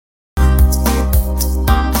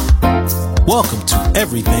Welcome to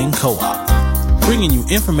Everything Co-op, bringing you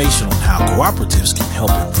information on how cooperatives can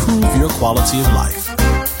help improve your quality of life.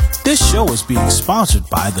 This show is being sponsored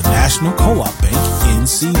by the National Co-op Bank,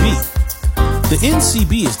 NCB. The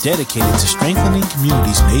NCB is dedicated to strengthening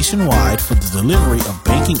communities nationwide for the delivery of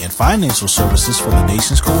banking and financial services for the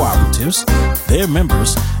nation's cooperatives, their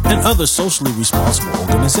members, and other socially responsible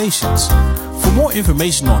organizations. For more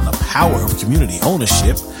information on the power of community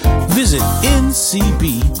ownership, visit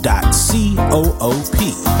ncb.coop.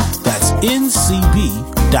 That's ncb.coop.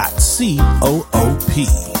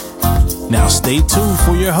 Now stay tuned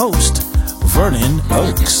for your host, Vernon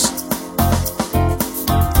Oakes.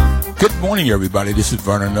 Good morning, everybody. This is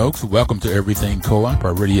Vernon Oakes. Welcome to Everything Co-op,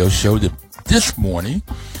 our radio show. This morning,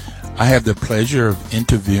 I have the pleasure of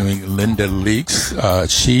interviewing Linda Leaks.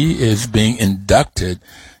 She is being inducted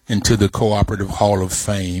into the Cooperative Hall of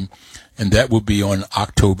Fame, and that will be on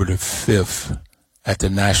October the 5th at the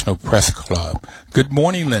National Press Club. Good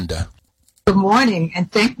morning, Linda. Good morning,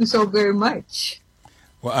 and thank you so very much.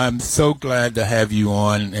 Well, I'm so glad to have you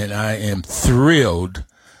on, and I am thrilled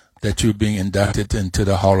that you're being inducted into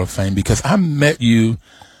the Hall of Fame, because I met you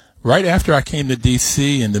right after I came to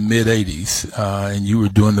D.C. in the mid-'80s, and you were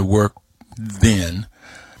doing the work then.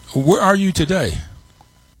 Where are you today?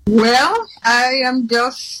 Well, I am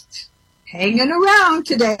just hanging around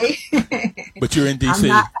today. But you're in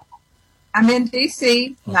D.C.? I'm in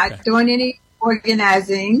D.C., Okay. Not doing any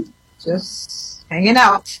organizing, just hanging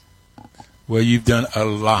out. Well, you've done a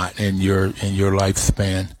lot in your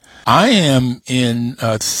lifespan. I am in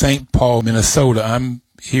St. Paul, Minnesota. I'm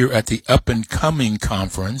here at the Up and Coming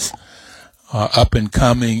conference. Up and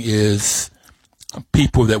Coming is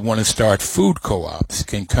people that want to start food co-ops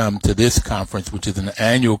can come to this conference, which is an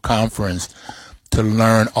annual conference, to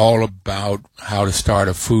learn all about how to start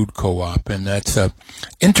a food co-op. And that's a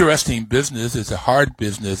interesting business. It's a hard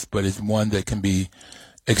business, but it's one that can be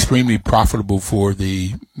extremely profitable for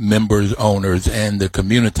the members, owners, and the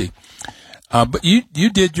community. But you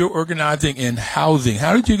did your organizing in housing.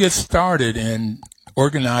 How did you get started in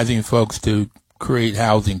organizing folks to create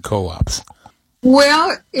housing co-ops?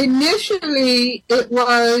 Well, initially it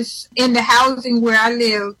was in the housing where I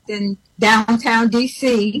lived in downtown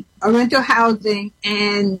D.C., a rental housing,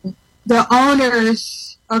 and the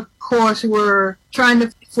owners, of course, were trying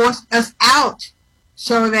to force us out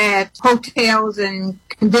so that hotels and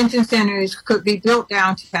convention centers could be built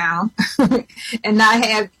downtown and not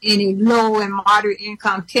have any low and moderate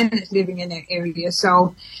income tenants living in that area.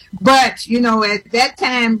 So, but, at that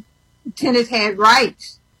time, tenants had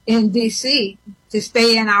rights in D.C. to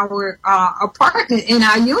stay in our apartment, in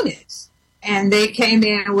our units. And they came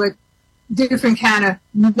in with different kind of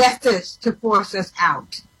methods to force us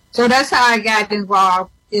out. So that's how I got involved,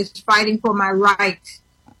 is fighting for my rights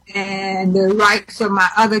and the rights of my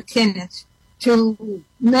other tenants to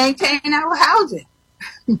maintain our housing.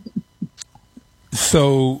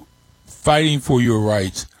 So, fighting for your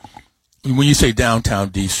rights, when you say downtown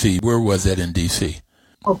D.C., where was that in D.C.?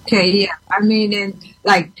 Okay, yeah. I mean,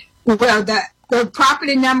 the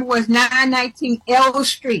property number was 919 L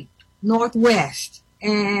Street, Northwest.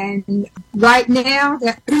 And right now,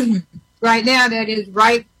 that is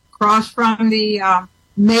right across from the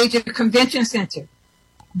major convention center.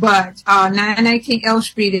 But 919 L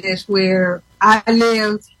Street is where I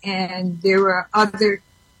lived, and there were other,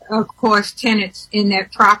 of course, tenants in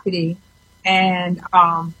that property. And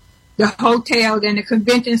the hotel and the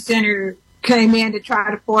convention center came in to try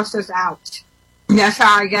to force us out. And that's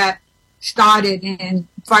how I got started in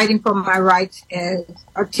fighting for my rights as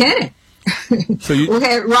a tenant. So we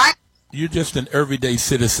had rights. You're just an everyday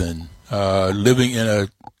citizen living in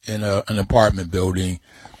an apartment building,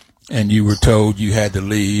 and you were told you had to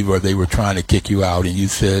leave, or they were trying to kick you out, and you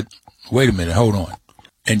said, wait a minute, hold on.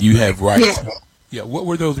 And you have rights. Yeah. Yeah, what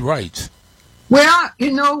were those rights? Well,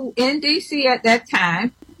 in D.C. at that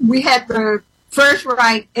time, we had the first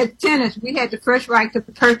right, as tenants, we had the first right to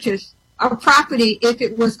purchase a property if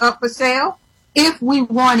it was up for sale, if we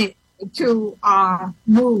wanted to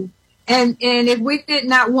move. And if we did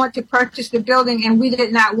not want to purchase the building and we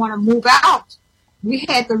did not want to move out, we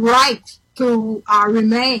had the right to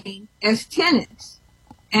remain as tenants.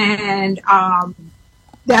 And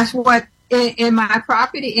that's what, in my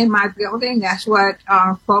property, in my building, that's what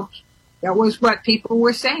that was what people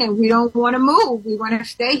were saying. We don't want to move. We want to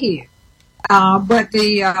stay here. But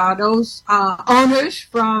those owners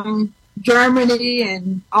from Germany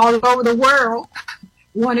and all over the world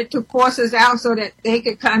wanted to force us out so that they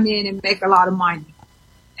could come in and make a lot of money.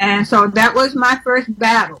 And so that was my first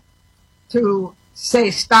battle, to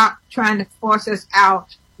say, stop trying to force us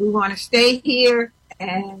out. We want to stay here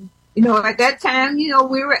and at that time, we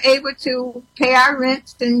were able to pay our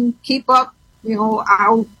rents and keep up.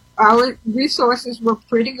 Our resources were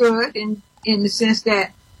pretty good in the sense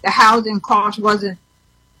that the housing cost wasn't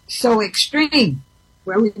so extreme.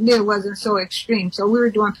 Where we lived wasn't so extreme, so we were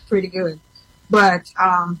doing pretty good. But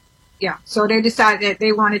so they decided that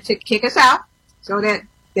they wanted to kick us out so that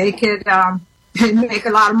they could make a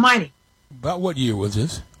lot of money. About what year was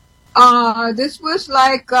this? This was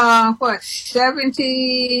like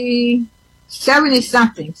 70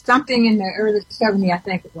 something in the early 70s, I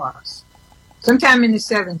think it was. Sometime in the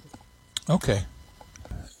 70s. Okay.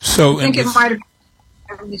 So I think it might have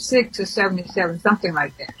been 76 or 77, something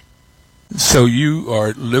like that. So you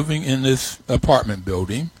are living in this apartment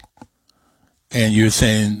building, and you're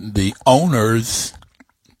saying the owners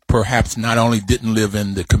perhaps not only didn't live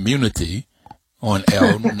in the community on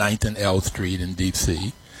 9th and L Street in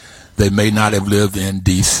D.C., they may not have lived in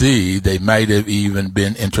D.C., they might have even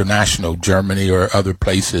been international, Germany or other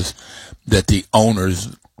places that the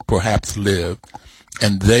owners perhaps lived,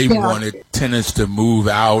 and they wanted tenants to move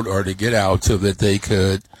out or to get out so that they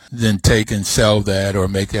could then take and sell that or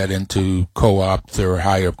make that into co-ops or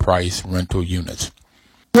higher price rental units.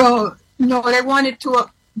 Well, no, they wanted to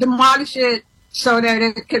demolish it so that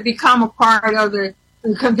it could become a part of the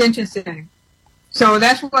convention center. So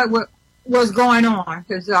that's what was going on,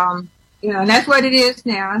 because that's what it is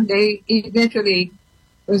now. They eventually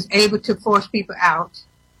was able to force people out,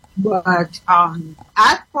 but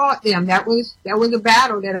I fought them. That was a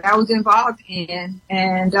battle that I was involved in,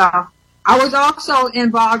 and I was also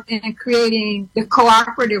involved in creating the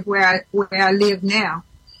cooperative where I live now.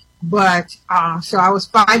 But so I was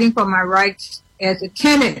fighting for my rights as a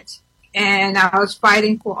tenant, and I was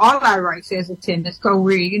fighting for all our rights as a tenant. So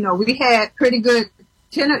we had pretty good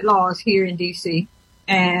tenant laws here in D.C.,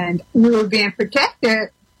 and we were being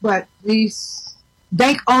protected. But these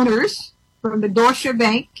bank owners from the Deutsche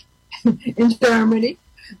Bank in Germany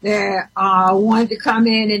that wanted to come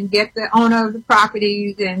in and get the owner of the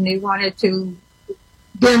properties, and they wanted to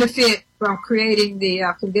benefit from creating the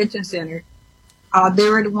convention center. They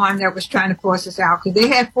were the one that was trying to force us out, because they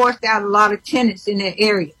had forced out a lot of tenants in that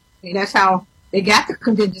area. And that's how they got the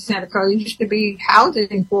convention center, because it used to be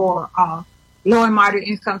housing for low and moderate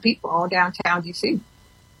income people all downtown D.C.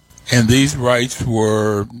 And these rights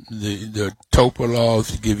were the TOPA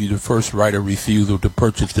laws give you the first right of refusal to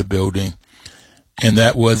purchase the building. And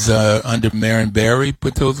that was under Marion Barry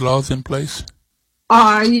put those laws in place?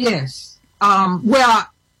 Yes. Well,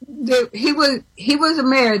 he was a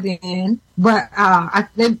mayor then, but I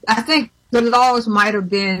think the laws might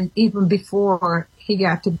have been even before he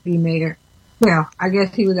got to be mayor. Well, I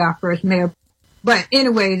guess he was our first mayor. But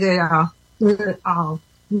anyway, the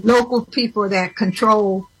local people that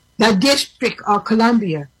control the District of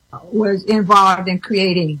Columbia was involved in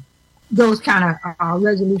creating those kind of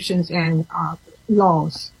resolutions and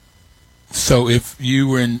laws. So if you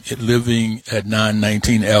were living at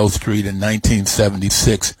 919 L Street in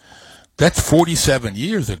 1976, that's 47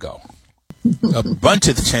 years ago. A bunch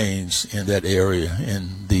has changed in that area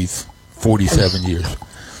in these 47 years.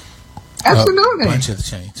 Absolutely. A bunch has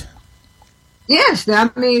changed. Yes,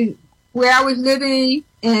 I mean, where I was living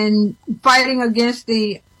and fighting against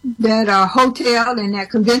that hotel and that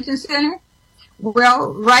convention center,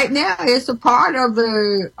 well, right now it's a part of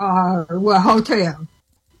the hotel.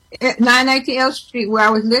 At 919 L Street, where I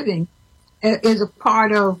was living, is a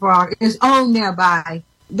part of, is owned now by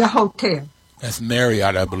the hotel. That's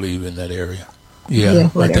Marriott, I believe, in that area. Yeah,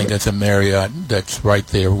 I think that's a Marriott that's right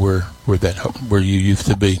there where you used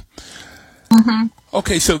to be. Mm-hmm.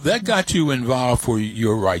 Okay, so that got you involved for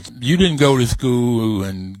your rights. You didn't go to school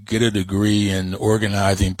and get a degree in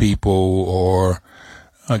organizing people or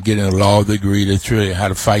getting a law degree to show you how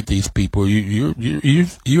to fight these people. You're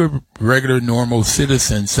a regular, normal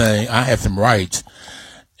citizen saying, I have some rights,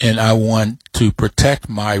 and I want to protect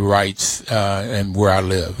my rights and where I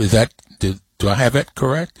live. Is that, do I have that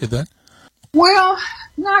correct? Is that? Well,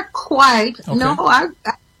 not quite. Okay. No, I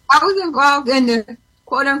was involved in the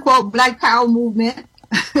quote-unquote Black Power movement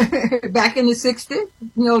back in the 60s,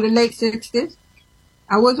 the late 60s.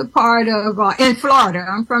 I was a part of, in Florida.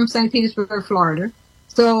 I'm from St. Petersburg, Florida.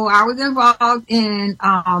 So I was involved in,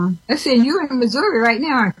 let's see, you're in Missouri right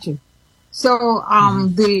now, aren't you? So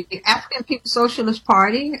the African People's Socialist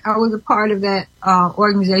Party, I was a part of that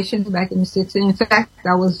organization back in the 60s. In fact,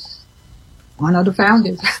 I was one of the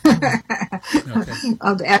founders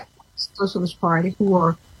of the African Socialist Party, who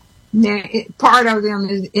are part of them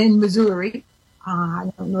is in Missouri.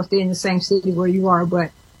 I don't know if they're in the same city where you are,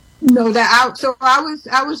 but so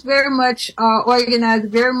I was very much organized,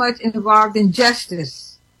 very much involved in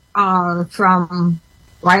justice from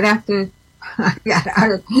right after I got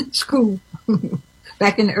out of school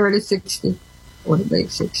back in the early 60s or the late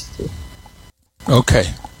 60s.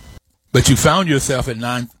 Okay. But you found yourself at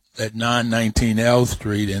 919 L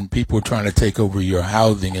Street and people were trying to take over your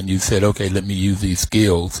housing, and you said, okay, let me use these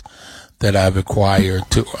skills that I've acquired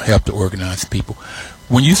to help to organize people.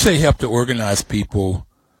 When you say help to organize people,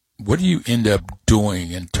 what do you end up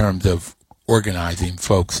doing in terms of organizing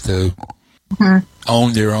folks to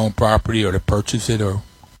own their own property or to purchase it? Or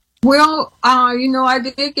Well, I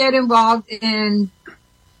did get involved in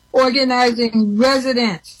organizing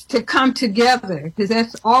residents to come together, because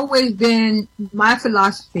that's always been my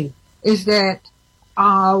philosophy, is that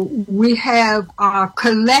we have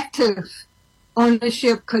collective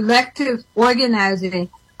ownership, collective organizing,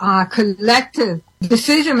 collective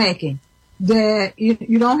decision making, that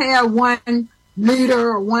you don't have one leader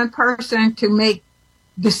or one person to make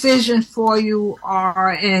decisions for you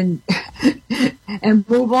and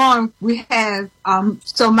move on. We have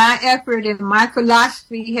so my effort and my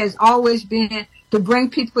philosophy has always been to bring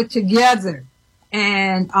people together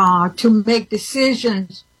and to make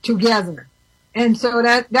decisions together. And so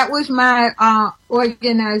that was my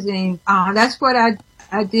organizing. That's what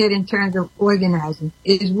I did in terms of organizing,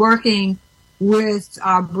 is working with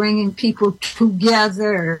bringing people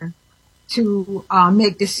together to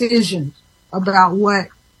make decisions about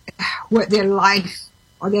what their life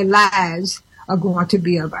or their lives are going to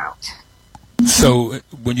be about. So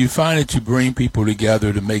when you find that you bring people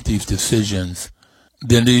together to make these decisions,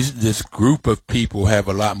 then this group of people have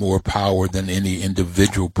a lot more power than any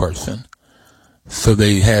individual person. So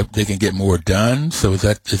they can get more done. So is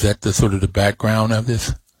that the sort of the background of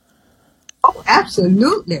this? Oh,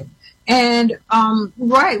 absolutely. And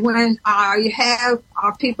right, when you have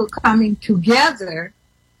people coming together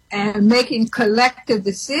and making collective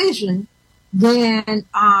decisions, then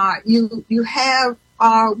you have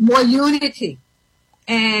more unity,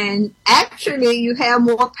 and actually you have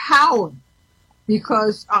more power,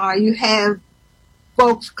 because you have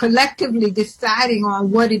folks collectively deciding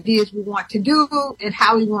on what it is we want to do and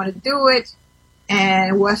how we want to do it,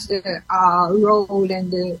 and what's the role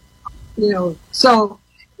and so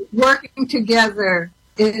working together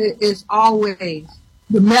is always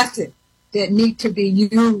the method that need to be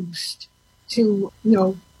used to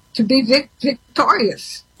be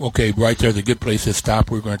victorious. Okay, right there's a good place to stop.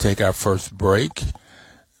 We're going to take our first break.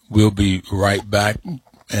 We'll be right back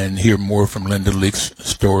and hear more from Linda Leake's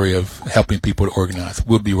story of helping people to organize.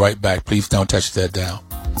 We'll be right back. Please don't touch that dial.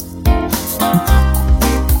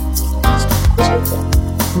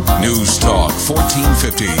 News Talk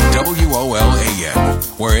 1450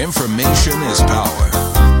 WOLAM, where information is power.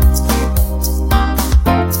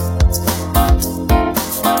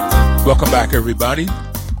 Welcome back, everybody.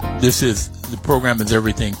 The program is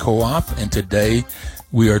Everything Co-op, and today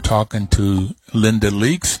we are talking to Linda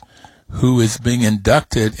Leakes, who is being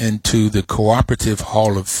inducted into the Cooperative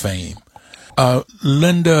Hall of Fame.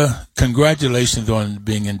 Linda, congratulations on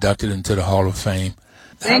being inducted into the Hall of Fame.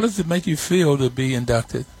 How does it make you feel to be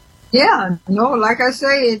inducted? Yeah, like I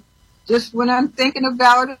say, just when I'm thinking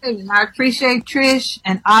about it, and I appreciate Trish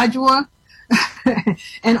and Adjoa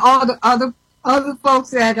and all the other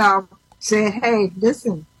folks that said, hey,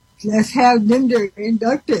 listen, let's have Linda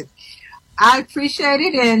inducted. I appreciate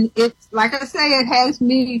it, and it's, like I say, it has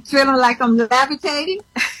me feeling like I'm levitating.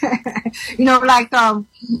 Like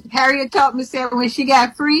Harriet Tubman said, when she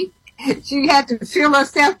got free, she had to feel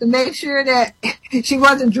herself to make sure that she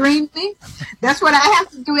wasn't dreaming. That's what I have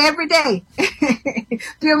to do every day.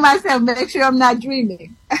 Feel myself, make sure I'm not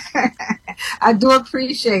dreaming. I do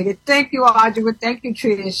appreciate it. Thank you, Audrey. Thank you,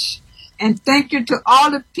 Trish. And thank you to all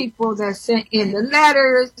the people that sent in the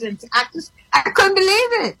letters. And I couldn't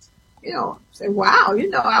believe it. Say, wow,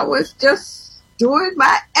 I was just doing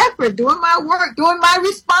my effort, doing my work, doing my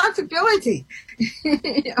responsibility.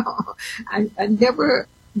 I never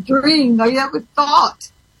dreamed, I never thought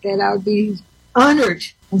that I would be honored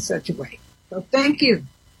in such a way. So thank you.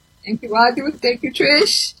 Thank you, Audrey. Thank you,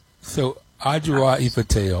 Trish. So, Adjoa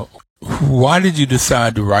Ifateo, why did you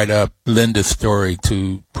decide to write up Linda's story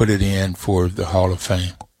to put it in for the Hall of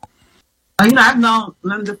Fame? I've known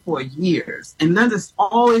Linda for years, and Linda's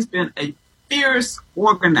always been a fierce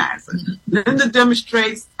organizer. Linda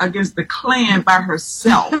demonstrates against the Klan by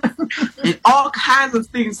herself and all kinds of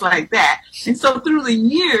things like that. And so through the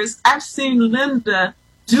years, I've seen Linda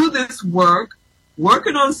do this work,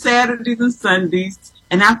 working on Saturdays and Sundays,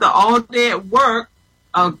 and after all day at work,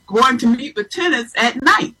 going to meet with tenants at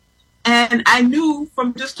night. And I knew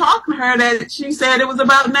from just talking to her that she said it was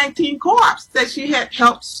about 19 co-ops that she had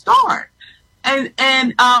helped start. And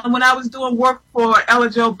when I was doing work for Ella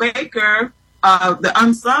Jo Baker, the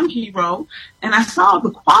unsung hero, and I saw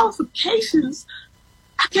the qualifications.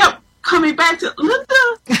 I kept coming back to Linda.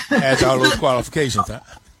 Has all those qualifications, huh?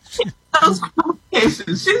 Those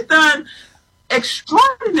qualifications. She's done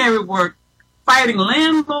extraordinary work fighting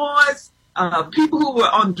landlords, people who were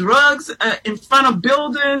on drugs in front of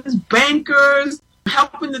buildings, bankers,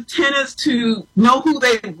 helping the tenants to know who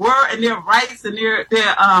they were and their rights and their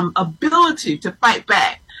ability to fight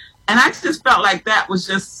back. And I just felt like that was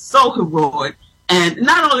just so heroic. And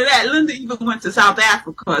not only that, Linda even went to South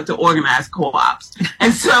Africa to organize co-ops.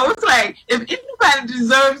 And so it's like, if anybody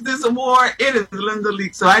deserves this award, it is Linda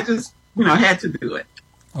Leak. So I just, had to do it.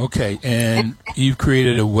 Okay. And you've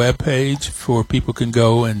created a web page for people can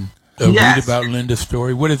go and read about Linda's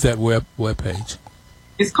story. What is that web page?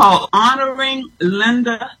 It's called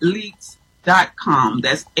honoringlindaleaks.com.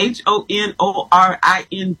 That's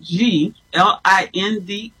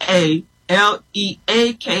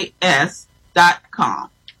HONORINGLINDALEAKS.com.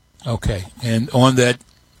 Okay. And on that,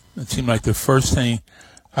 it seemed like the first thing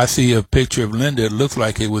I see a picture of Linda. It looks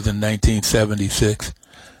like it was in 1976,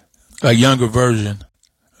 a younger version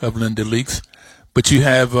of Linda Leaks. But you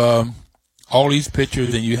have all these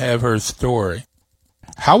pictures and you have her story.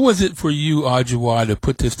 How was it for you, Ajua, to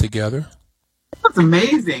put this together? It was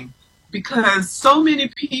amazing because so many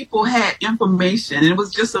people had information. It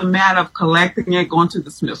was just a matter of collecting it, going to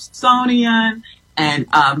the Smithsonian, and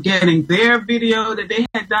getting their video that they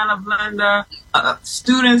had done of Linda,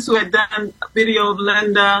 students who had done a video of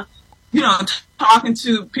Linda, talking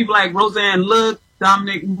to people like Roseanne Look,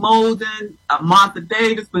 Dominic Molden, Martha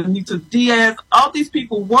Davis, Benita Diaz. All these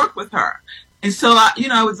people worked with her. And so, it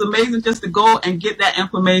was amazing just to go and get that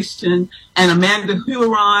information. And Amanda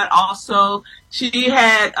Huron also, she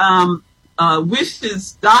had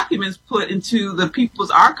wishes documents put into the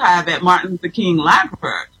People's Archive at Martin Luther King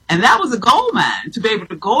Library. And that was a gold mine to be able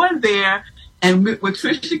to go in there. And with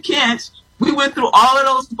Tricia Kent, we went through all of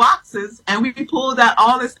those boxes and we pulled out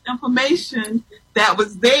all this information that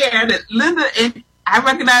was there that Linda, and I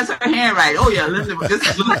recognize her handwriting. Oh, yeah, Linda, this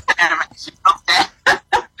is Linda's handwriting. She wrote that.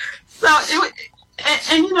 So it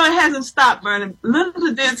hasn't stopped, Vernon.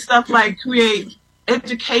 Linda did stuff like create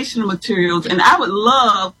educational materials, and I would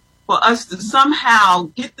love for us to somehow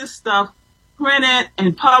get this stuff printed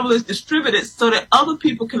and published, distributed, so that other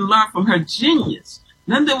people can learn from her genius.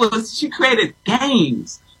 Linda she created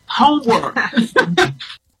games, homework,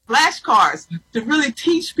 flashcards to really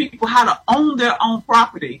teach people how to own their own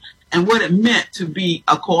property and what it meant to be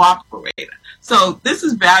a cooperator. So this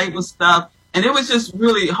is valuable stuff. And it was just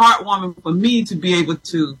really heartwarming for me to be able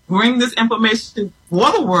to bring this information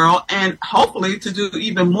for the world and hopefully to do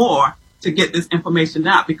even more to get this information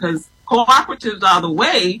out, because cooperatives are the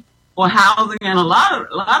way for housing and a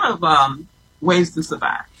lot of ways to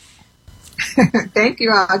survive. Thank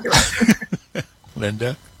you, Audrey.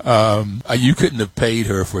 Linda, you couldn't have paid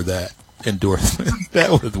her for that endorsement.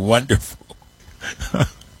 That was wonderful.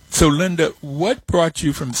 So, Linda, what brought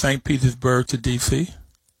you from St. Petersburg to D.C.?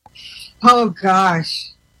 Oh,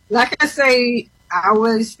 gosh. Like I say, I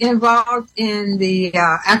was involved in the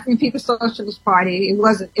African People's Socialist Party. It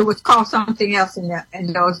was called something else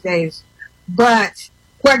in those days. But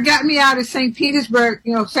what got me out of St. Petersburg,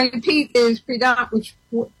 St. Pete was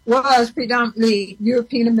predominantly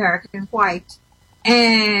European American, white,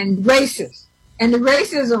 and racist. And the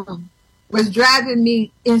racism was driving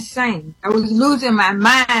me insane. I was losing my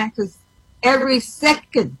mind because every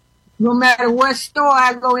second, no matter what store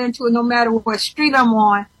I go into, no matter what street I'm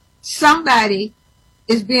on, somebody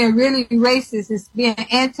is being really racist, is being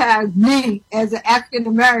anti-me as an African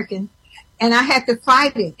American, and I had to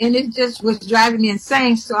fight it, and it just was driving me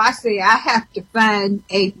insane. So I say I have to find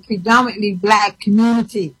a predominantly black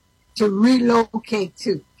community to relocate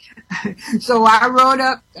to. So I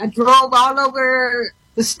drove all over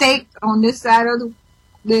the state on this side of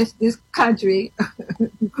this country,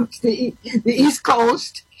 the East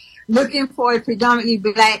Coast, looking for a predominantly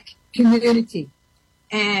black community.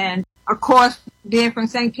 And of course, being from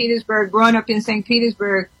St. Petersburg, growing up in St.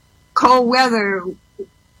 Petersburg, cold weather,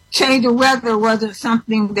 change of weather wasn't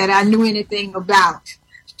something that I knew anything about.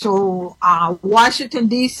 So Washington,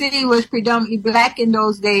 D.C. was predominantly black in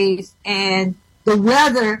those days, and the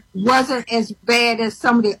weather wasn't as bad as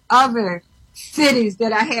some of the other cities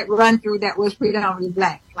that I had run through that was predominantly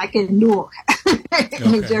black, like in Newark,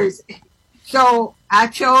 New Jersey. So I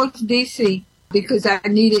chose D.C. because I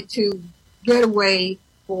needed to get away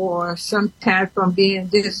for some time from being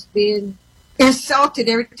insulted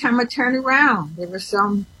every time I turned around. There was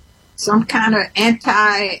some some kind of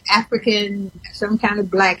anti-African, some kind of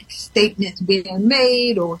black statements being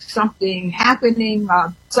made or something happening,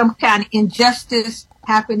 some kind of injustice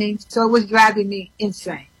happening. So it was driving me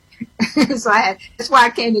insane. So that's why I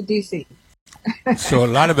came to D.C. So a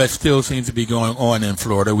lot of that still seems to be going on in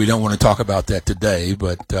Florida. We don't want to talk about that today,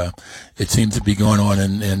 but it seems to be going on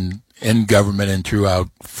in government and throughout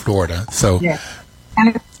Florida. So yeah,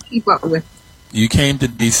 kind of keep up with. You came to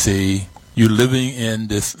D.C., you're living in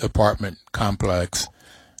this apartment complex.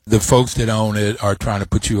 The folks that own it are trying to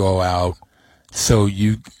put you all out. So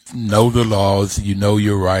you know the laws, you know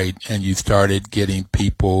you're right, and you started getting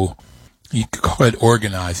people. You could call it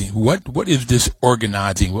organizing. What is this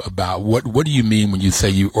organizing about? What do you mean when you say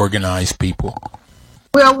you organize people?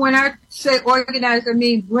 Well, when I say organize, I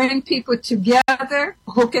mean bring people together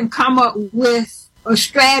who can come up with a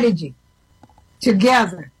strategy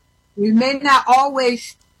together. We may not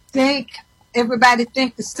always everybody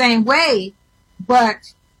think the same way, but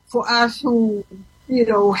for us who,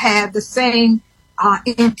 have the same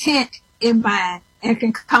intent in mind and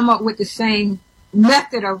can come up with the same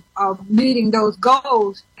method of meeting those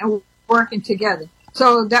goals and working together.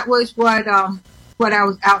 So that was what I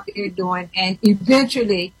was out there doing. And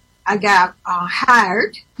eventually I got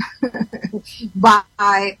hired by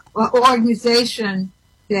an organization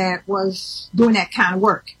that was doing that kind of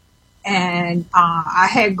work. And I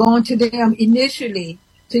had gone to them initially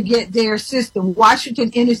to get their system, Washington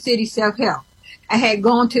Inner City Self-Help. I had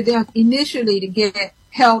gone to them initially to get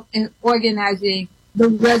help in organizing the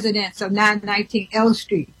residents of 919 L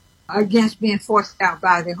Street against being forced out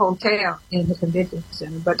by the hotel in the convention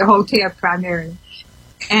center, but the hotel primarily.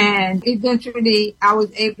 And eventually I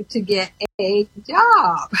was able to get a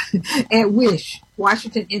job at WISH,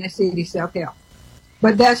 Washington Inner City Self-Help.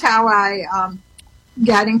 But that's how I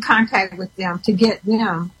got in contact with them to get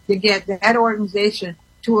that organization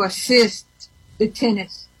to assist the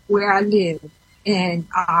tenants where I live in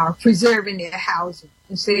preserving their housing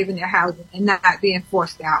and saving their housing and not being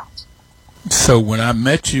forced out. So when I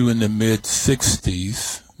met you in the mid to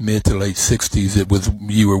late 60s,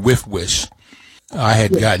 you were with WISH. I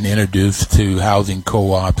had gotten introduced to housing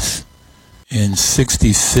co-ops in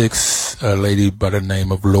 66. A lady by the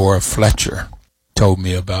name of Laura Fletcher told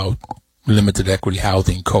me about limited equity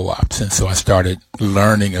housing co-ops, and so I started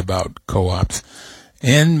learning about co-ops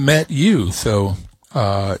and met you. So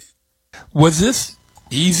was this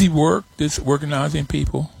easy work, this organizing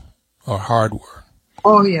people, or hard work?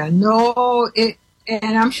 Oh yeah, no,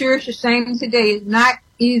 and I'm sure it's the same today. It's not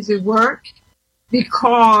easy work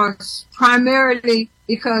primarily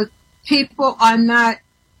because people are not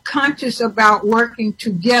conscious about working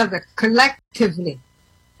together collectively,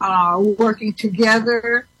 working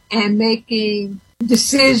together and making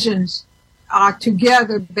decisions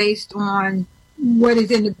together based on what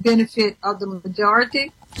is in the benefit of the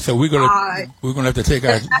majority. So we're gonna have to take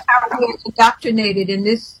That's not how we're indoctrinated in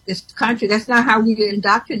this country. That's not how we get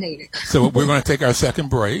indoctrinated. So we're going to take our second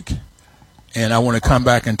break, and I want to come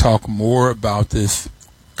back and talk more about this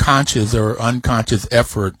conscious or unconscious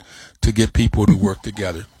effort to get people to work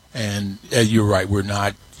together. And you're right, we're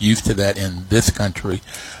not used to that in this country,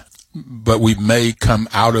 but we may come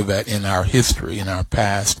out of that in our history, in our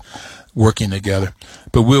past, working together.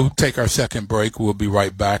 But we'll take our second break. We'll be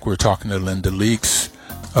right back. We're talking to Linda Leaks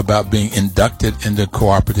about being inducted in the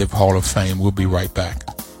Cooperative Hall of Fame. We'll be right back.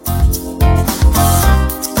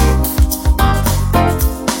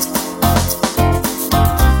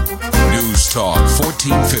 News Talk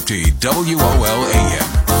 1450 WOLAM,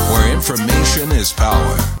 where information is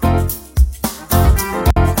power.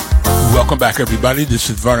 Welcome back, everybody. This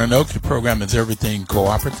is Vernon Oaks. The program is Everything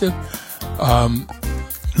Cooperative.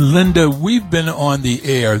 Linda, we've been on the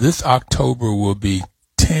air. This October will be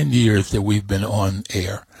 10 years that we've been on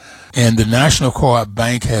air. And the National Co-op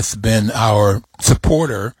Bank has been our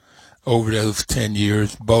supporter over those 10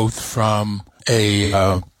 years, both from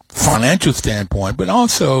a financial standpoint, but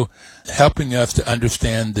also helping us to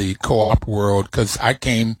understand the co-op world, because I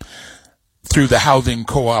came through the housing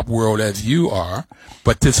co-op world as you are,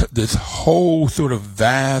 but this whole sort of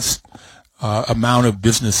vast amount of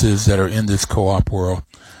businesses that are in this co-op world,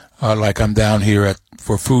 like I'm down here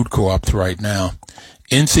for food co-ops right now.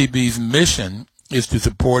 NCB's mission is to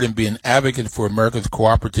support and be an advocate for America's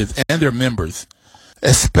cooperatives and their members,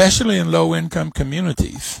 especially in low-income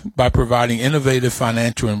communities, by providing innovative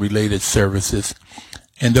financial and related services.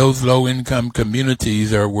 And those low-income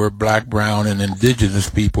communities are where Black, Brown, and Indigenous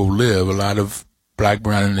people live. A lot of Black,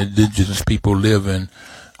 Brown, and Indigenous people live in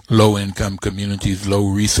low-income communities,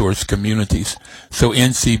 low-resource communities. So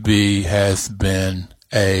NCB has been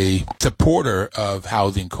a supporter of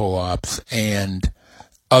housing co-ops and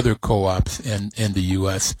other co-ops in the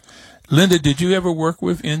U.S. Linda, did you ever work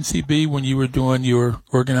with NCB when you were doing your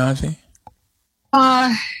organizing?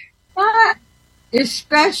 Not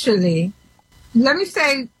especially. Let me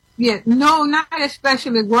say, not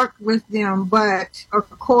especially worked with them, but of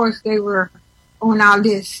course they were on our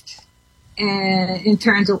list and in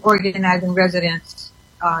terms of organizing residents,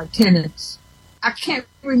 tenants. I can't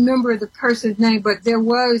remember the person's name, but there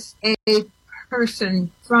was a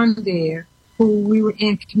person from there who we were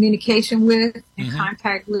in communication with, in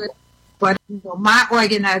contact with. But my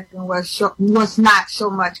organizing was not so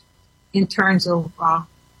much in terms of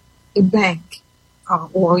the bank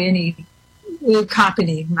or any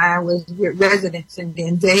company. Mine was with residents, and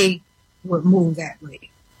then they would move that way.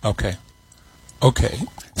 Okay.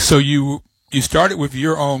 So you started with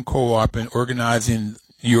your own co-op and organizing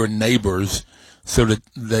your neighbors so that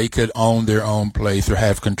they could own their own place or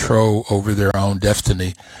have control over their own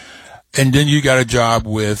destiny. And then you got a job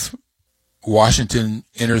with Washington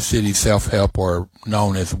Inner City Self-Help, or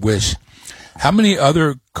known as WISH. How many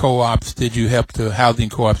other co-ops did you help to, housing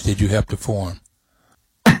co-ops did you help to form?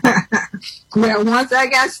 Well, once I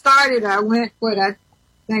got started, I went, I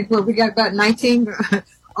think we got about 19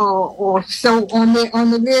 or so on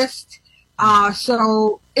the list.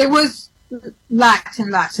 So it was lots and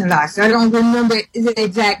lots and lots. I don't remember the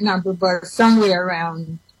exact number, but somewhere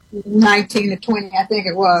around 19 to 20, I think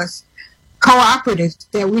it was, cooperatives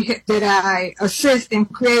that I assist in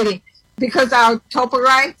creating because our TOPA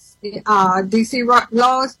rights, DC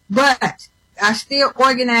laws, but I still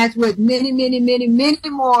organize with many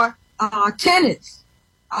more tenants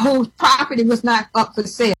whose property was not up for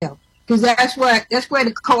sale. Because that's where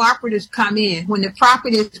the cooperatives come in. When the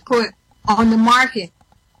property is put on the market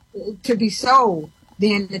to be sold,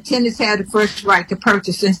 then the tenants have the first right to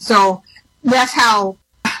purchase. And so that's how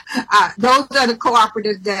those are the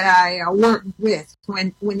cooperatives that I work with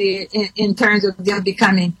when they in terms of them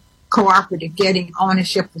becoming cooperative, getting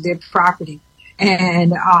ownership of their property.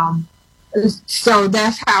 And so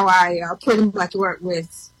that's how I pretty much work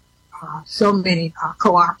with so many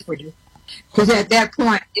cooperatives. Because at that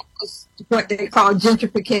point, it was what they call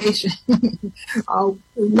gentrification.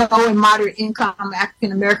 Low and moderate income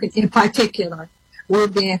African Americans in particular were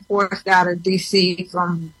being forced out of D.C.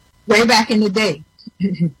 from way back in the day.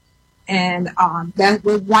 And that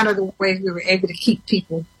was one of the ways we were able to keep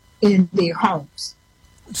people in their homes.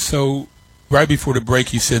 So right before the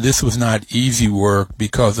break, you said this was not easy work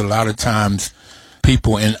because a lot of times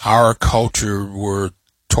people in our culture were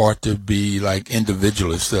taught to be like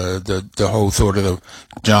individualists, the whole sort of the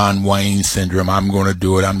John Wayne syndrome. I'm going to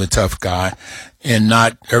do it. I'm the tough guy. And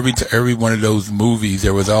not every one of those movies,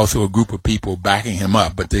 there was also a group of people backing him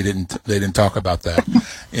up, but they didn't talk about that.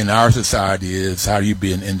 In our society is how do you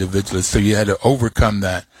be an individualist? So you had to overcome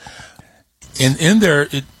that. In there,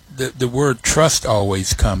 the word trust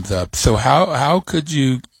always comes up. So how could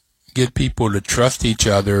you get people to trust each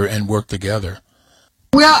other and work together?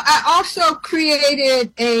 Well, I also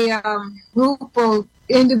created a group of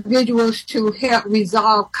individuals to help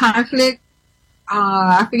resolve conflict.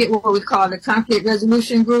 I forget what we call the conflict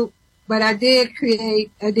resolution group, but I did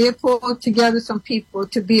pull together some people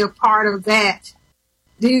to be a part of that.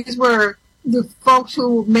 These were the folks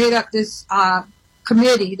who made up this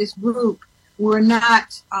committee, this group,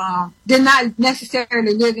 did not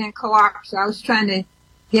necessarily live in co-ops. So I was trying to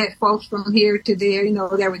get folks from here to there,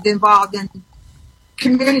 that were involved in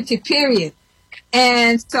community, period.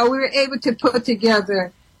 And so we were able to put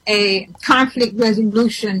together a conflict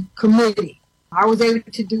resolution committee. I was able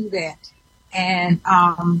to do that. And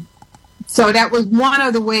so that was one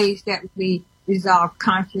of the ways that we resolved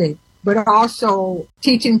conflict, but also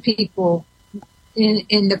teaching people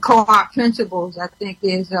in the co-op principles. I think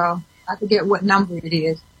there's I forget what number it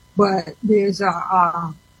is, but there's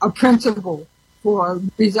a principle for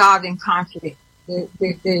resolving conflict. The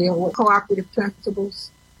cooperative principles.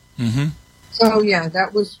 Mm-hmm. So yeah,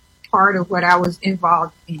 that was part of what I was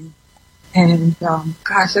involved in. And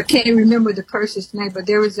gosh, I can't remember the person's name, but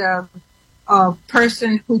there was a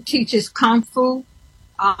person who teaches Kung Fu.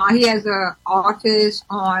 He has an office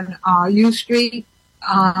on U Street.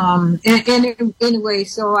 Anyway,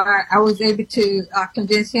 so I was able to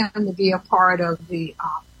convince him to be a part of the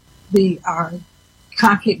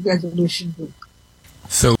conflict resolution group.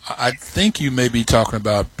 So I think you may be talking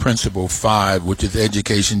about Principle 5, which is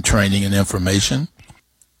education, training, and information.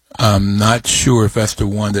 I'm not sure if that's the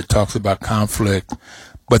one that talks about conflict,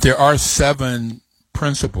 but there are 7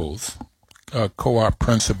 principles, co-op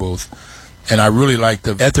principles, and I really like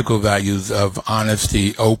the ethical values of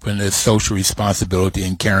honesty, openness, social responsibility,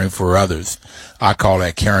 and caring for others. I call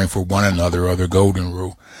that caring for one another, or the golden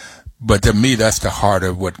rule. But to me, that's the heart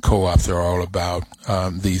of what co-ops are all about,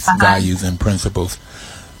 these values and principles.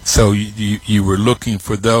 So you were looking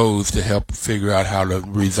for those to help figure out how to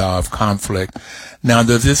resolve conflict. Now,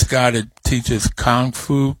 does this guy that teaches Kung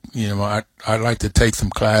Fu, I'd like to take some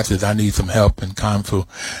classes. I need some help in Kung Fu.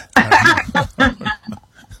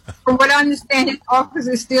 From what I understand, his office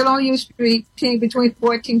is still on U Street, between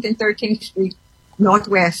 14th and 13th Street,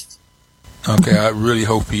 Northwest. Okay, I really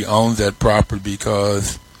hope he owns that property,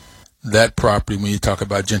 because that property, when you talk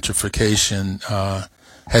about gentrification,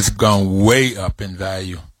 has gone way up in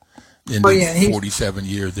value in the 47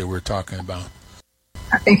 years that we're talking about.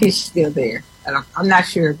 I think he's still there. I'm not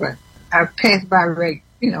sure, but I pass by Ray,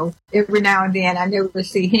 every now and then. I never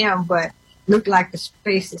see him, but look like the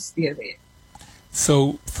space is still there.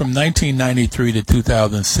 So from 1993 to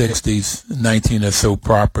 2006, these 19 or so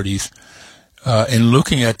properties, in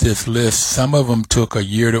looking at this list, some of them took a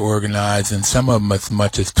year to organize, and some of them as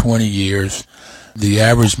much as 20 years. The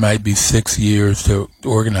average might be 6 years to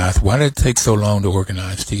organize. Why did it take so long to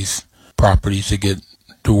organize these properties to get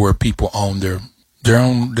to where people own their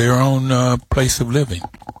own place of living?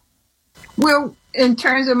 Well, in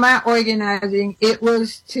terms of my organizing, it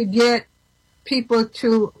was to get people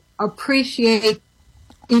to appreciate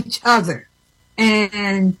each other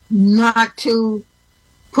and not to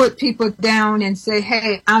put people down and say,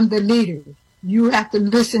 hey, I'm the leader, you have to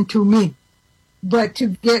listen to me, but to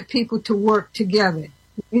get people to work together,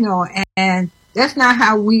 and that's not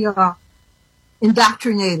how we are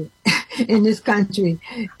indoctrinated in this country.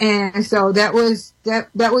 And so that was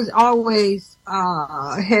always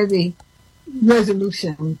a heavy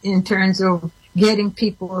resolution in terms of getting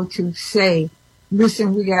people to say,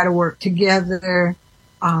 listen, we got to work together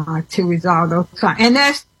to resolve those problems. And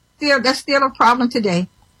that's still a problem today,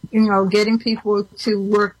 getting people to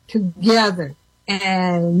work together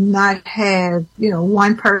and not have,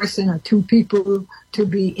 one person or two people to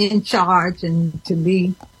be in charge and to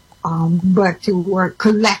be, but to work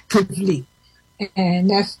collectively. And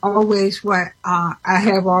that's always what I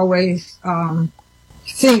have always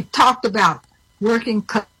talked about, working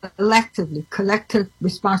collectively, collective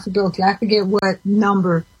responsibility. I forget what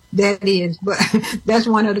number that is, but that's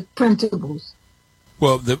one of the principles.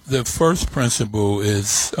 Well, the first principle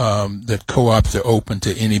is that co-ops are open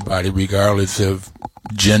to anybody, regardless of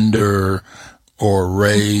gender or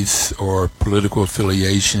race or political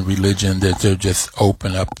affiliation, religion, that they're just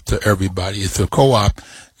open up to everybody. It's a co-op,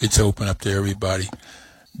 it's open up to everybody.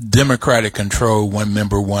 Democratic control, one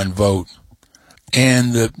member, one vote.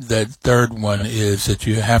 And the third one is that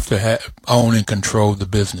you have to own and control the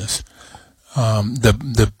business.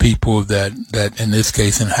 The people that in this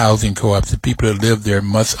case in housing co-ops, the people that live there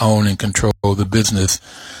must own and control the business.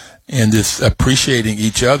 And this appreciating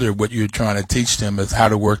each other, what you're trying to teach them is how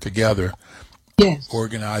to work together. Yes.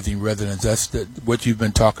 Organizing residents. That's what you've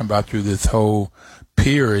been talking about through this whole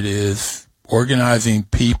period, is organizing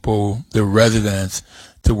people, the residents,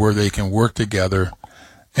 to where they can work together.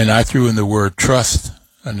 And I threw in the word trust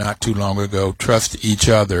not too long ago, trust each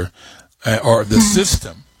other or the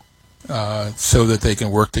system, so that they can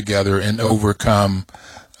work together and overcome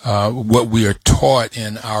what we are taught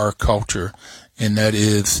in our culture, and that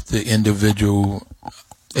is the individual.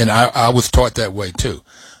 And I was taught that way too.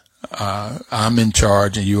 I'm in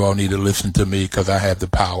charge and you all need to listen to me because I have the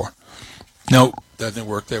power. No, doesn't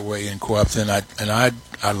work that way in co-ops. And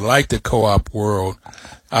I like the co-op world.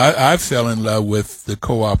 I fell in love with the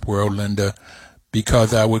co-op world, Linda,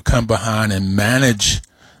 because I would come behind and manage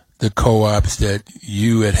the co-ops that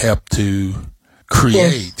you had helped to create.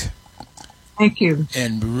 Yes. Thank you.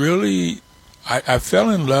 And really, I fell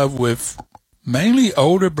in love with mainly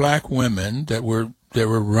older black women that were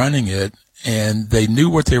running it, and they knew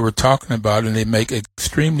what they were talking about, and they make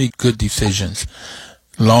extremely good decisions,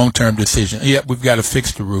 long-term decisions. Yeah, we've got to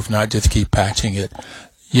fix the roof, not just keep patching it.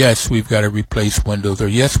 Yes, we've got to replace windows, or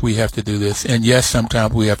yes, we have to do this. And yes,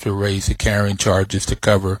 sometimes we have to raise the carrying charges to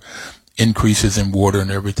cover increases in water and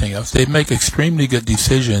everything else. They make extremely good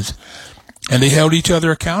decisions, and they held each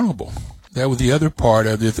other accountable. That was the other part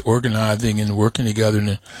of this organizing and working together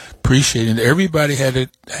and appreciating. Everybody had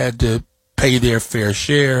to pay their fair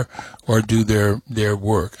share or do their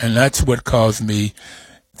work. And that's what caused me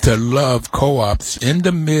to love co-ops in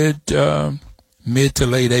the mid to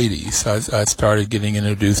late 80s. I started getting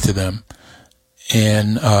introduced to them,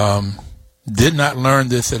 and did not learn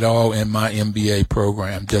this at all in my MBA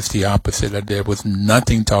program. Just the opposite. There was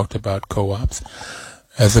nothing talked about co-ops.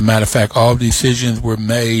 As a matter of fact, all decisions were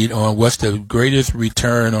made on what's the greatest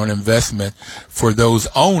return on investment for those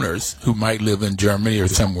owners who might live in Germany or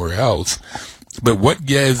somewhere else. But what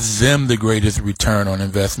gives them the greatest return on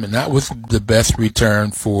investment? Not what's the best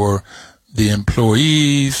return for the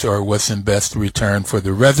employees, or what's the best return for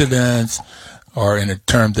the residents, or in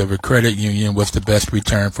terms of a credit union, what's the best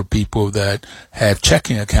return for people that have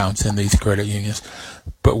checking accounts in these credit unions.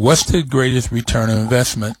 But what's the greatest return on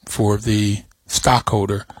investment for the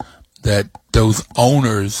stockholder, that those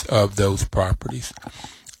owners of those properties?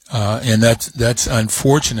 And that's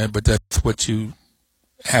unfortunate, but that's what you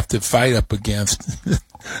have to fight up against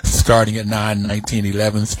starting at 919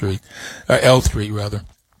 11th Street, L Street rather.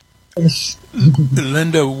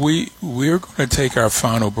 Linda, we're going to take our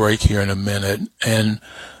final break here in a minute, and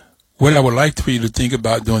what I would like for you to think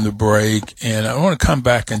about during the break, and I want to come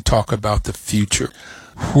back and talk about the future.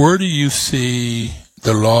 Where do you see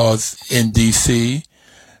the laws in D.C.?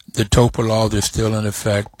 The TOPA laws are still in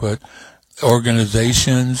effect, but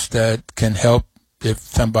organizations that can help if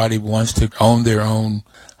somebody wants to own their own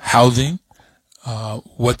housing,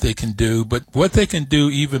 what they can do, but what they can do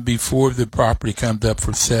even before the property comes up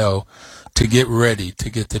for sale to get ready, to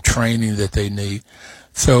get the training that they need.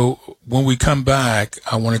 So when we come back,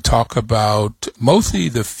 I want to talk about mostly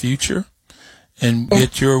the future and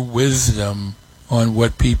get your wisdom on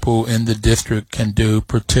what people in the district can do,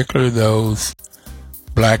 particularly those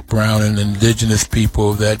Black, brown, and indigenous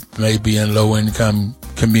people that may be in low-income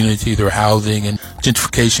communities or housing, and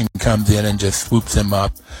gentrification comes in and just swoops them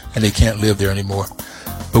up and they can't live there anymore.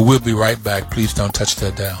 But we'll be right back. Please don't touch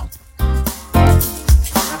that dial.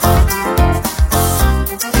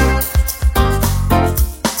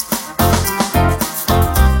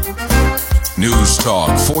 News Talk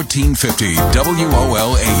 1450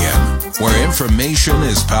 WOL AM, where information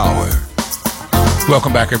is power.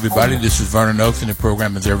 Welcome back, everybody. This is Vernon Oaks, and the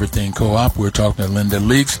program is Everything Co-op. We're talking to Linda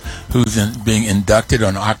Leaks, who's being inducted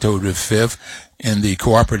on October 5th in the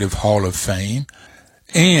Cooperative Hall of Fame.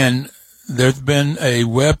 And there's been a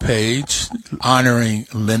webpage,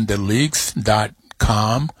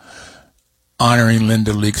 honoringlindaleaks.com,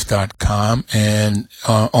 honoringlindaleaks.com, and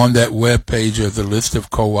on that webpage is a list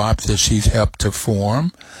of co-ops that she's helped to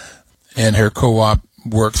form. And her co-op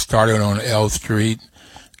work started on L Street.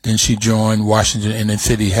 Then she joined Washington Inner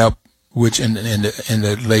City Help, which in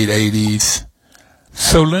the late 80s.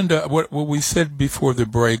 So, Linda, what we said before the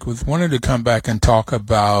break was wanted to come back and talk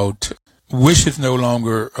about WISH is no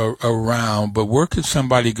longer around, but where could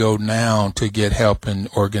somebody go now to get help in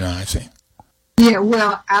organizing? Yeah,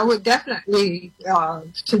 well, I would definitely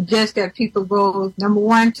suggest that people go, number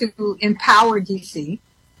one, to Empower DC,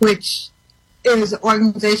 which is an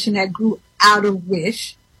organization that grew out of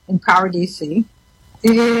WISH, Empower DC.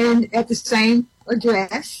 And at the same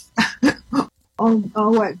address on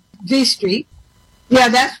what, V Street. Yeah,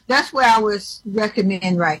 that's where I would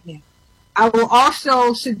recommend right now. I will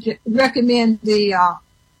also recommend the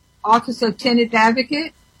Office of Tenant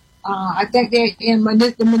Advocate. I think they're in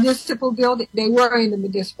the municipal building. They were in the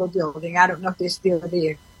municipal building. I don't know if they're still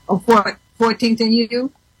there. Or 14th and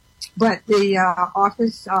U. But the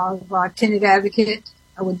Office of Tenant Advocate,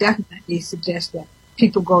 I would definitely suggest that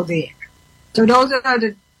people go there. So those are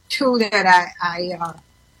the two that I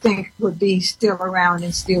think would be still around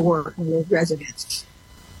and still working with residents.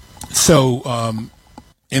 So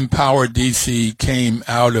Empower DC came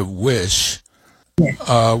out of WISH. Yes.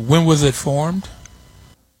 When was it formed?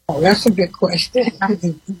 Oh, that's a good question.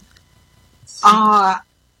 I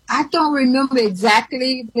don't remember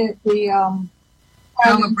exactly the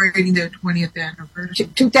Celebrating their 20th anniversary.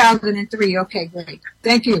 2003. Okay, great.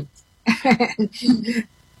 Thank you.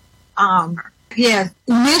 Yes,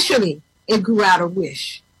 initially it grew out of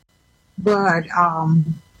WISH, but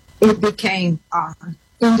it became an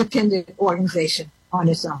independent organization on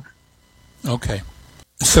its own. Okay.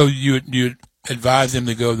 So you advise them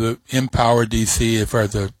to go to Empower DC if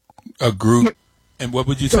as a group, and what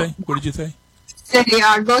would you say? What did you say? Say,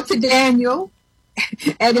 go to Daniel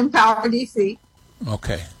at Empower DC.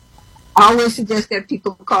 Okay. I always suggest that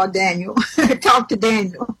people call Daniel, talk to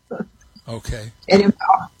Daniel. Okay. At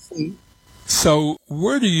Empower DC. So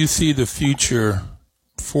where do you see the future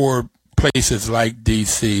for places like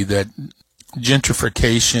D.C. that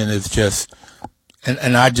gentrification is just,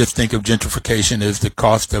 and I just think of gentrification as the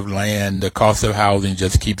cost of land, the cost of housing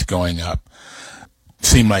just keeps going up.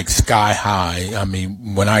 Seem like sky high. I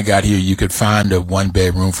mean, when I got here, you could find a one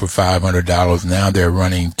bedroom for $500. Now they're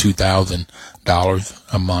running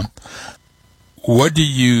 $2,000 a month. What do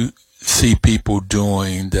you see people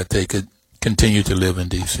doing that they could continue to live in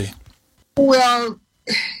D.C.? Well,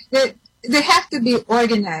 they have to be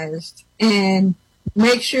organized and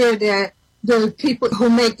make sure that the people who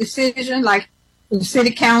make decisions, like the city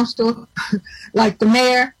council, like the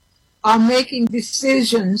mayor, are making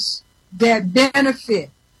decisions that benefit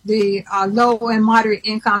the low and moderate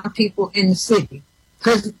income people in the city.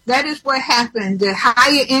 Because that is what happened. The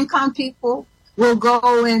higher income people will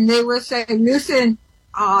go and they will say, listen,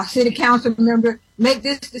 city council member, make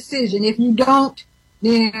this decision. If you don't,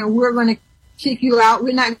 then we're going to kick you out.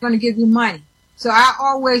 We're not going to give you money. So I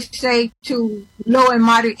always say to low and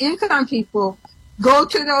moderate income people, go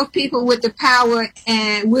to those people with the power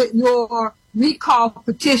and with your recall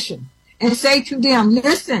petition and say to them,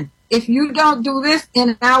 listen, if you don't do this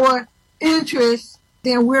in our interest,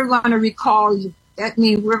 then we're going to recall you. That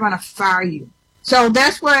means we're going to fire you. So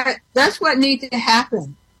that's what needs to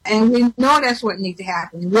happen. And we know that's what needs to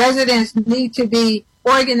happen. Residents need to be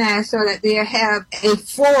organized so that they have a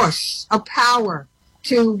force, a power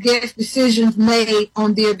to get decisions made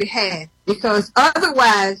on their behalf. Because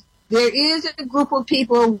otherwise, there is a group of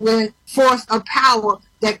people with force of power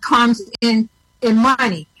that comes in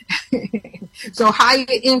money. So higher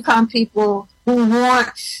income people who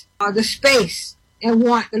want the space and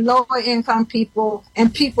want the lower income people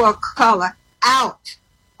and people of color out,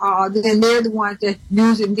 then they're the ones that are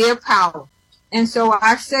using their power. And so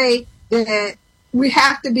I say that we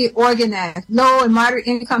have to be organized. Low and moderate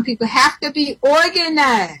income people have to be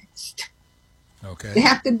organized. Okay. They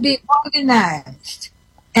have to be organized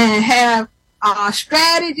and have a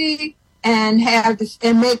strategy and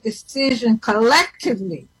make decisions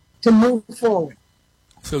collectively to move forward.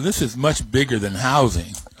 So this is much bigger than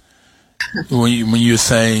housing. When you're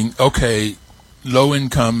saying, okay, low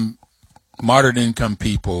income, moderate income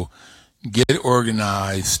people, get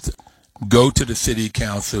organized, go to the city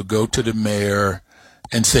council, go to the mayor,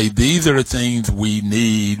 and say, these are the things we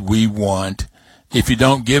need, we want. If you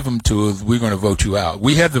don't give them to us, we're going to vote you out.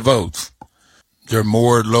 We have the votes. There are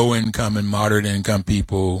more low income and moderate income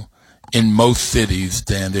people in most cities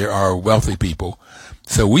than there are wealthy people.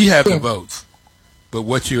 So we have the votes. But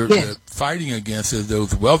what you're fighting against is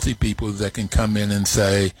those wealthy people that can come in and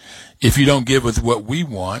say, if you don't give us what we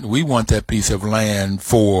want that piece of land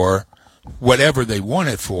for whatever they want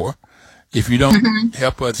it for. If you don't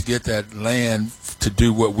help us get that land to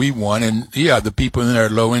do what we want, and the people in there are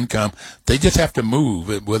low income, they just have to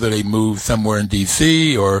move, whether they move somewhere in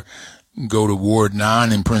D.C. or go to Ward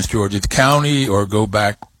 9 in Prince George's County or go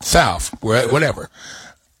back south, whatever.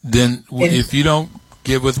 Then if you don't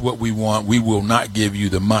give us what we want, we will not give you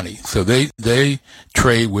the money. So they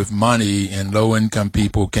trade with money, and low and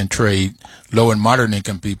moderate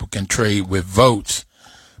income people can trade with votes,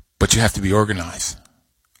 but you have to be organized.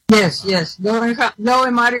 Yes. Low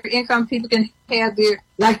and moderate income people can have their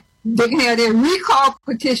recall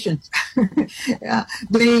petitions.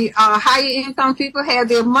 The higher income people have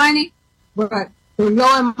their money, but the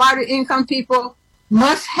low and moderate income people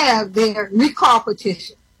must have their recall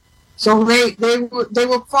petition. So they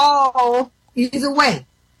will fall either way.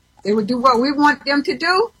 They will do what we want them to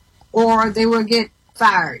do, or they will get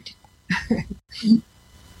fired.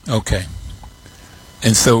 Okay.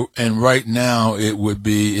 And right now it would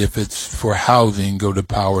be, if it's for housing, go to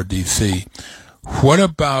Power DC. What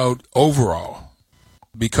about overall?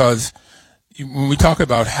 Because when we talk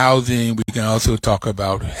about housing, we can also talk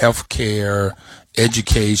about healthcare,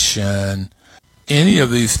 education. Any of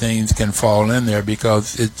these things can fall in there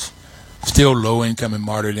because it's still low income and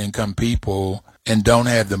moderate income people and don't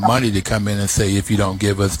have the money to come in and say, if you don't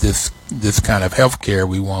give us this kind of healthcare,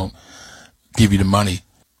 we won't give you the money.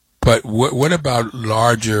 But what about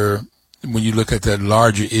when you look at the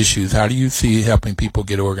larger issues, how do you see helping people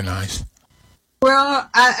get organized? Well,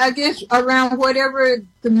 I guess around whatever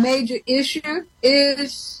the major issue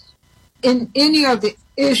is, in any of the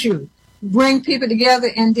issues, bring people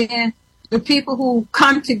together, and then the people who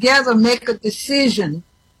come together make a decision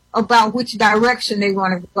about which direction they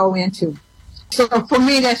want to go into. So for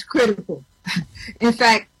me, that's critical. In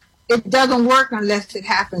fact, it doesn't work unless it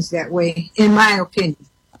happens that way, in my opinion,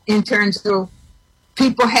 in terms of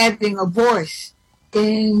people having a voice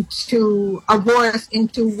into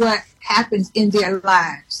what happens in their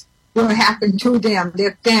lives, what happened to them,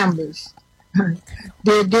 their families,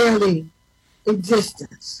 their daily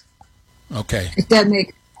existence. Okay. If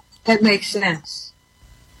that makes sense.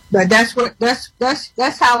 But that's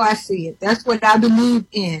how I see it. That's what I believe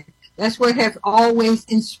in. That's what has always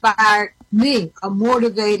inspired me, or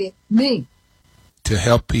motivated me. To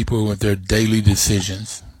help people with their daily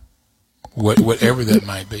decisions, whatever that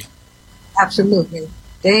might be. Absolutely.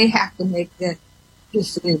 They have to make that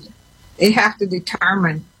decision. They have to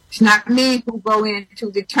determine. It's not me who go in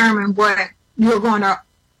to determine what you're going to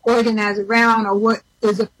organize around or what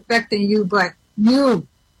is affecting you, but you,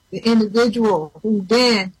 the individual who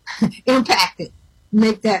been impacted,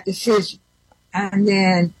 make that decision and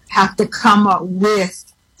then have to come up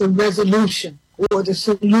with the resolution or the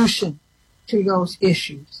solution to those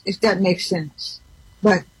issues, if that makes sense.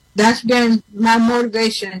 But that's been my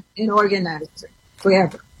motivation in organizing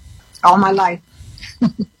forever, all my life.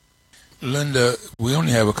 Linda, we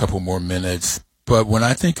only have a couple more minutes, but when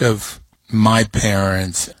I think of my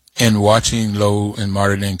parents and watching low and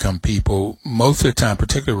moderate income people, most of the time,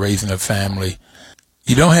 particularly raising a family,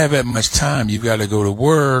 you don't have that much time. You've got to go to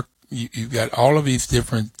work. You've got all of these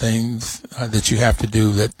different things that you have to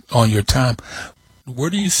do that on your time. Where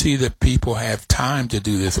do you see that people have time to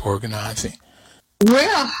do this organizing?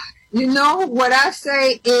 Well, you know, what I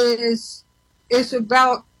say is it's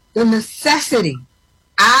about the necessity.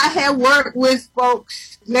 I have worked with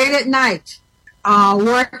folks late at night,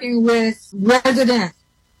 working with residents,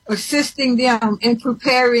 assisting them in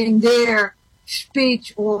preparing their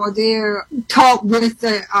speech or their talk with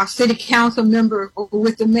the city council member or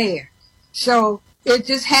with the mayor. So it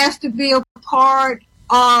just has to be a part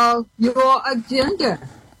of your agenda.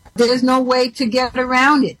 There's no way to get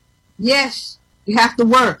around it. Yes, you have to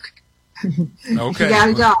work. Okay. You got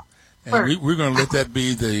a job. And we're going to let that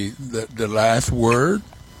be the last word.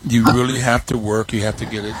 You really have to work. You have to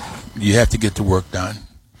get it. You have to get the work done.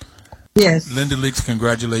 Yes. Linda Leaks,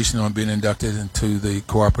 congratulations on being inducted into the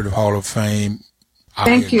Cooperative Hall of Fame.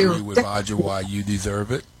 Thank you. I agree with Aja why you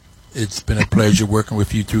deserve it. It's been a pleasure working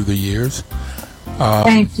with you through the years.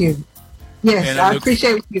 Thank you. Yes, I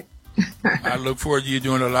appreciate you. I look forward to you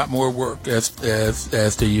doing a lot more work as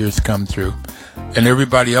the years come through. And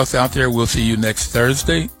everybody else out there, we'll see you next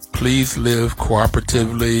Thursday. Please live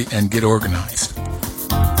cooperatively and get organized.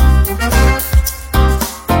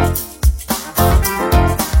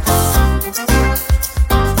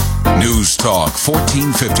 News Talk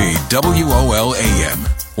 1450 WOL AM,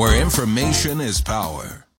 where information is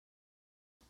power.